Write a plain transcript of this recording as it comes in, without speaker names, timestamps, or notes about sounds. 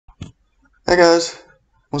Hey guys,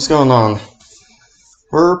 what's going on?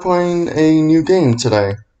 We're playing a new game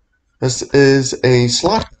today. This is a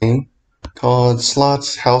slot game called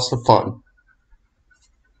Slots House of Fun.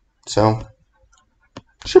 So,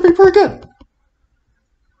 should be pretty good.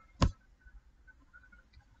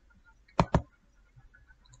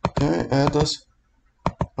 Okay, add this.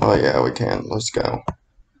 Oh yeah, we can. Let's go.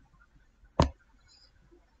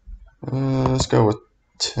 Let's go with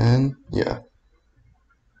 10. Yeah.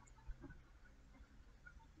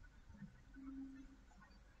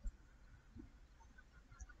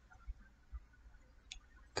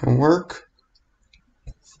 Can work.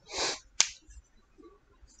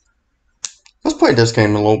 Let's play this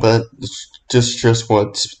game a little bit. It's just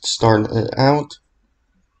what's starting it out.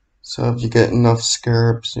 So if you get enough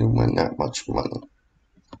scarabs, you win that much money.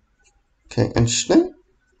 Okay, interesting.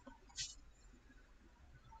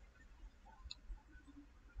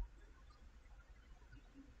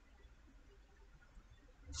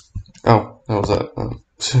 Oh, that was it.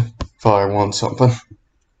 Thought I won something.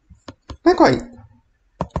 Not quite.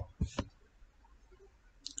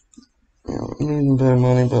 Losing a bit of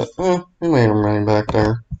money, but we made our money back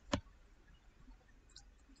there.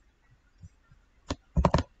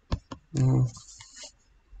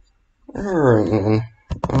 Alright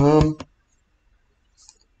then.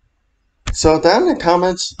 So down in the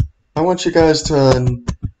comments, I want you guys to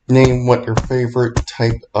name what your favorite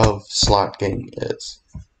type of slot game is.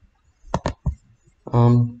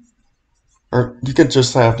 Or you could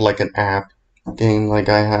just have like an app game like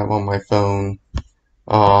I have on my phone.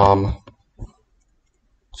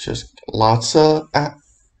 Just lots of app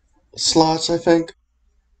slots, I think.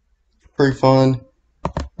 Pretty fun.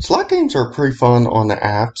 Slot games are pretty fun on the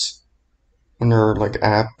apps when they're like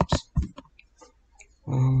apps.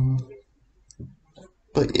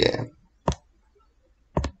 But yeah.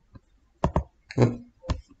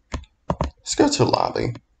 Let's go to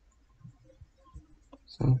lobby.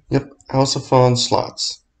 So, yep, House of Fun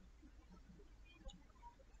slots.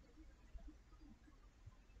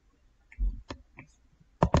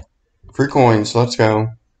 Free coins, let's go.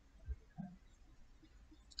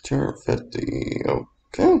 250,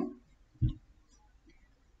 okay.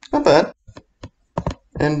 Not bad.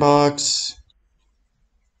 Inbox.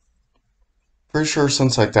 Pretty sure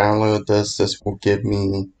since I downloaded this will give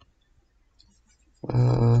me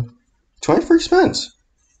 20 free spins.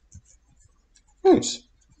 Nice.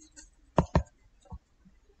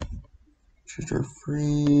 Trigger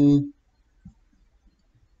free.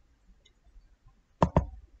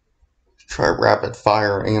 Try rapid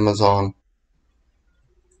fire Amazon.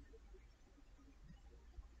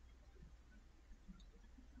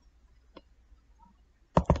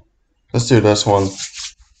 Let's do this one.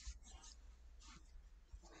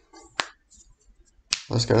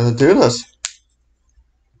 Let's go do this.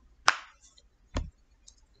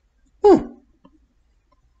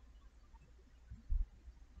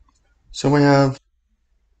 So we have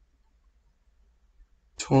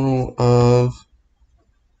total of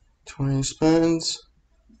 20 spins.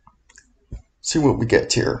 See what we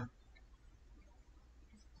get here.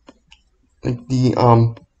 Like the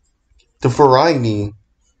variety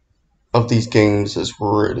of these games is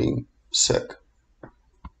really sick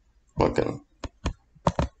looking.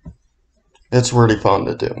 It's really fun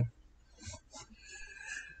to do.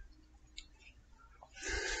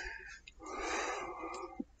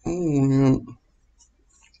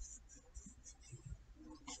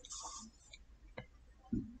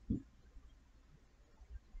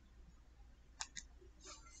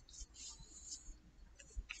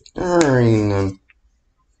 Alright, then.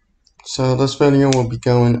 So this video will be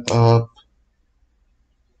going up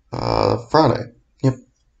Friday. Yep,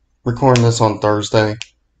 recording this on Thursday.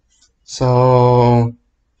 So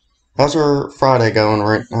how's our Friday going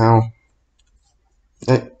right now?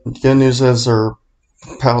 The good news is they're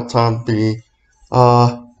about time to be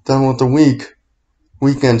done with the week.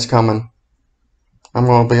 Weekend's coming. I'm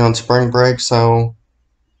gonna be on spring break, so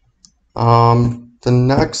the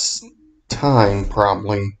next time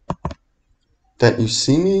probably that you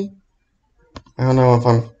see me, I don't know if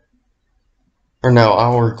no,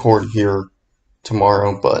 I'll record here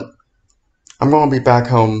tomorrow, but I'm gonna be back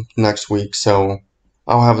home next week, so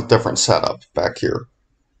I'll have a different setup back here.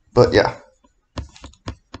 But yeah.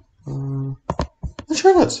 Let's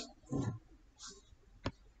try this.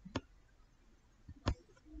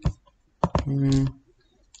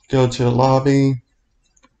 Go to the lobby.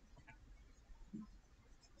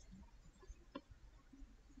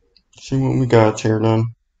 See what we got here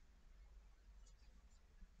then.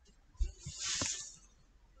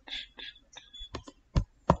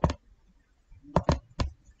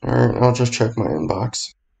 Alright, I'll just check my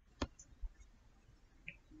inbox.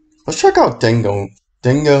 Let's check out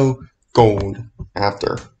Dingo Gold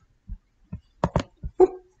after.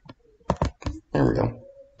 Whoop, there we go.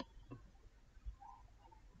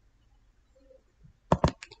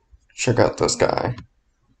 Check out this guy.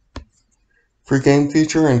 Free game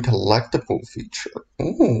feature and collectible feature.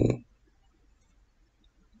 Ooh.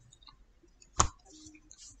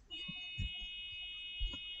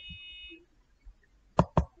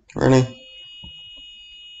 Ready?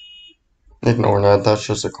 Ignore that, that's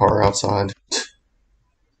just a car outside.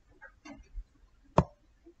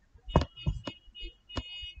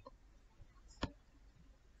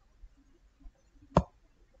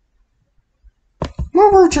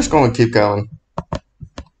 Well, we're just going to keep going.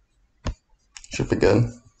 Should be good.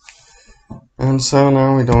 And so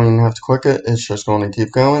now we don't even have to click it, it's just going to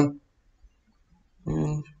keep going.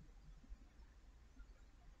 And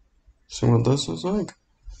see what this is like.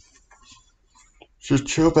 Just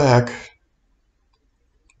chill back.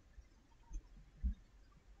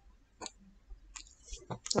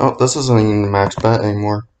 Oh, this isn't even the max bet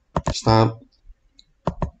anymore. Stop.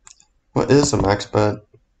 What is a max bet?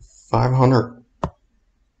 500.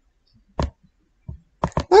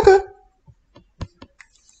 Okay.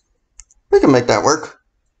 We can make that work.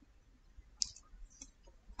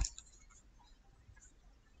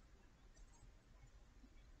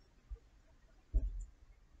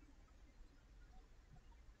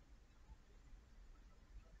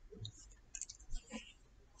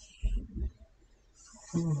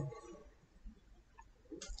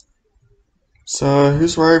 So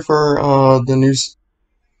who's ready for the news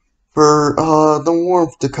for the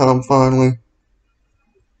warmth to come finally?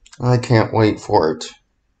 I can't wait for it.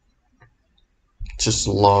 Just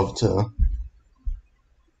love to.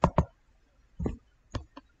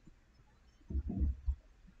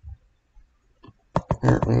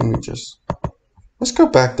 Here, let me just. Let's go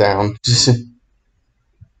back down.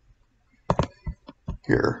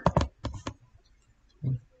 Here.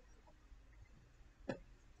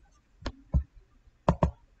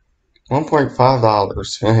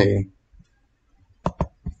 $1.5. Hey.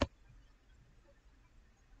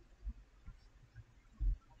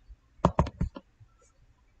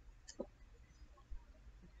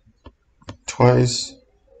 Twice.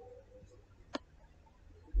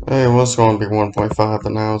 Hey, it was going to be 1.5,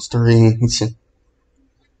 but now it's 3.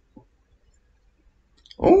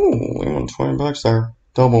 Oh, we won $20 there.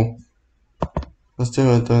 Double. Let's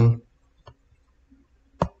do it then.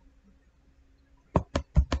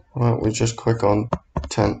 Well, we just click on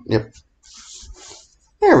 10. Yep.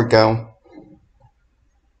 There we go.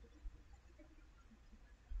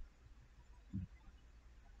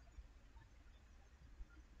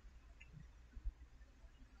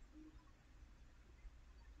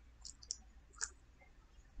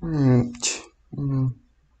 Mm. Mm.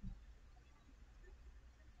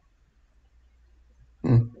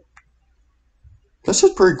 Mm. This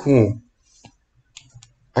is pretty cool.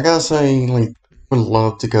 I gotta say, like, would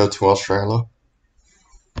love to go to Australia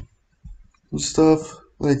and stuff.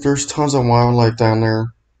 Like, there's tons of wildlife down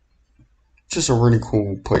there. Just a really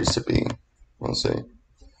cool place to be. I'll say.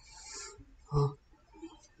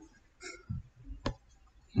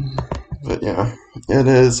 But yeah, it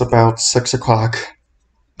is about 6 o'clock,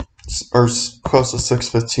 or close to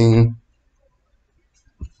 6:15.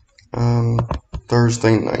 Um,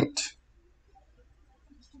 Thursday night.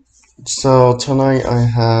 So tonight I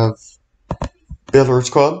have Billiards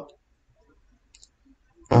Club,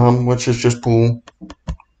 which is just pool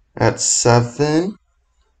at 7.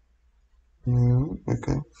 Yeah,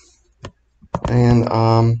 okay. And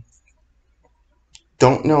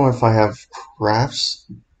don't know if I have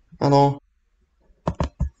crafts at all.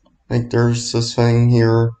 Like there's this thing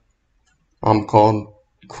here called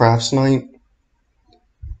Crafts Night,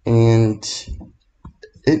 and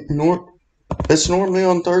it's normally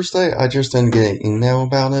on Thursday. I just didn't get an email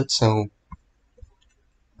about it, so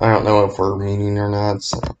I don't know if we're meeting or not.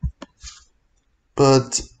 So.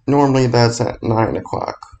 But normally that's at 9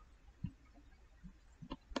 o'clock.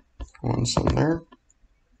 Once in there.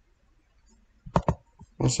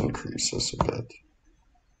 Let's increase this a bit.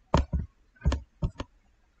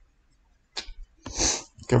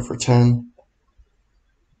 Go for 10.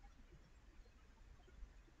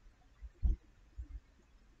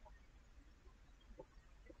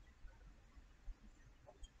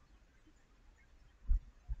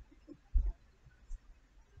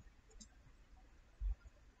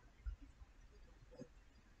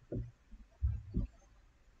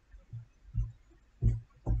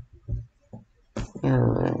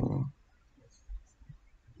 Alright.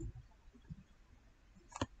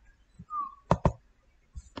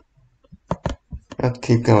 I have to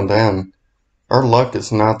keep going down. Our luck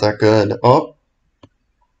is not that good. Oh.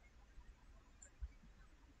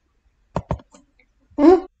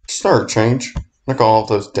 Start change. Look at all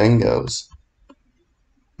those dingoes.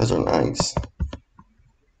 Those are nice.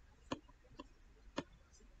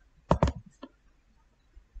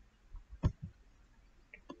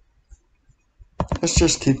 Let's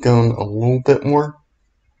just keep going a little bit more.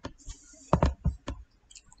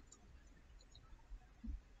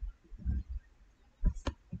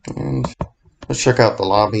 And let's check out the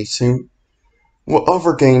lobby, see what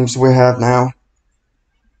other games we have now.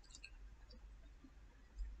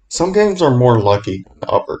 Some games are more lucky than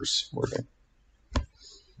others.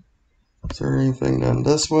 Is there anything done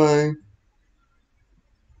this way?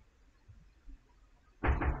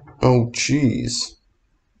 Oh, jeez.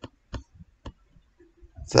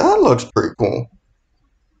 That looks pretty cool.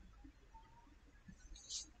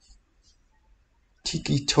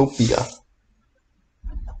 Tiki-topia.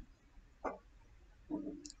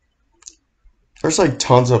 There's like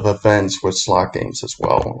tons of events with slot games as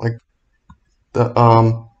well. Like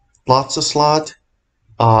the lots of slot.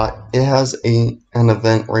 It has an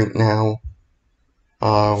event right now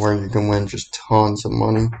where you can win just tons of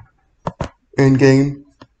money in game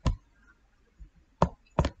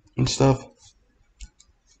and stuff.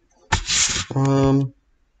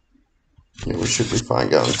 Yeah, we should be fine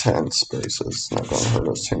getting 10 spaces. Not gonna hurt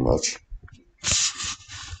us too much.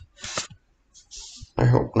 I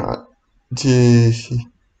hope not. Gee.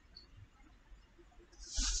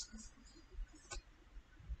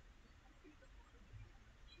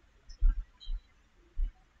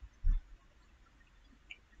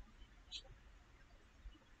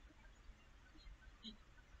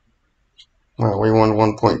 Well, we won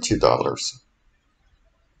 $1.2.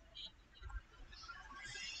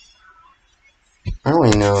 I don't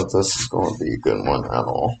really know if this is going to be a good one at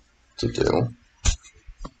all to do.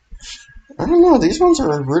 I don't know, these ones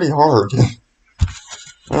are really hard.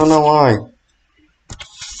 I don't know why.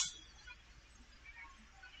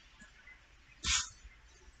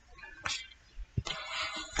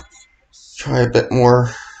 Try a bit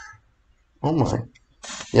more. Oh my.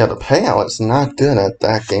 Yeah, the payout is not good at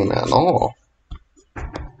that game at all.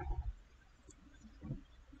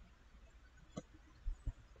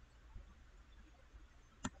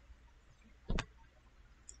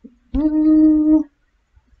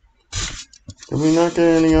 Did we not get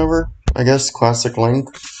any over? I guess Classic Link.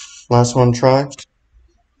 Last one try.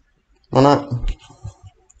 Why not?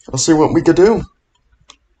 Let's see what we could do.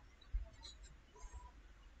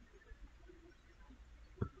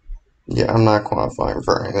 Yeah, I'm not qualifying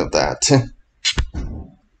for any of that.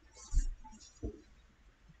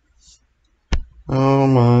 Oh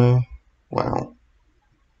my. Wow.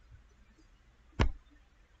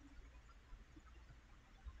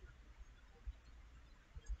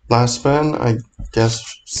 Last spin, I guess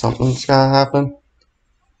something's gotta happen.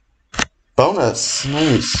 Bonus!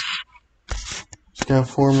 Nice. Just got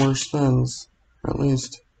 4 more spins. At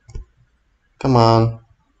least. Come on.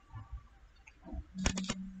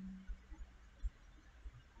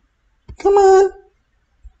 Come on!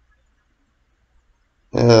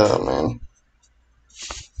 Oh, man.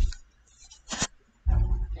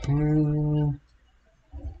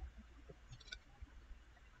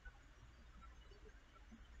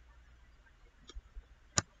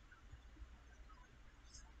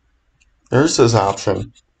 There's this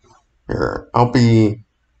option. Here, I'll be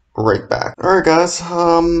right back. Alright, guys.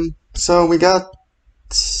 So we got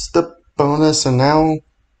the bonus, and now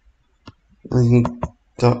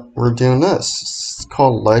we're doing this. It's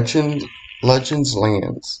called Legends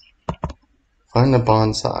Lands. Find a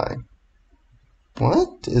bonsai.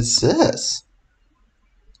 What is this?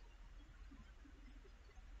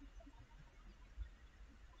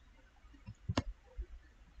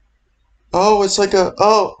 Oh, it's like a...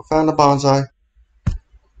 Oh, found a bonsai.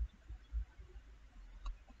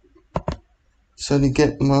 So to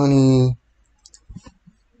get money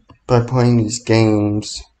by playing these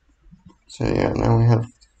games. So yeah, now we have to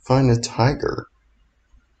find a tiger.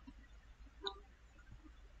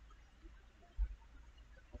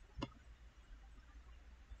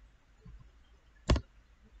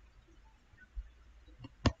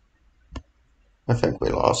 I think we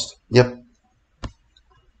lost. Yep.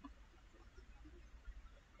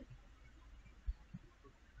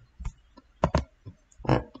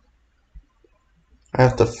 Alright. I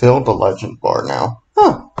have to fill the legend bar now.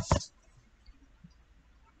 Huh.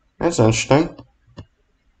 That's interesting.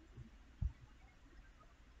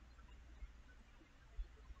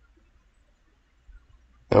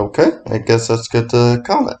 Okay, I guess that's good to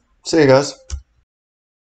comment. See you guys.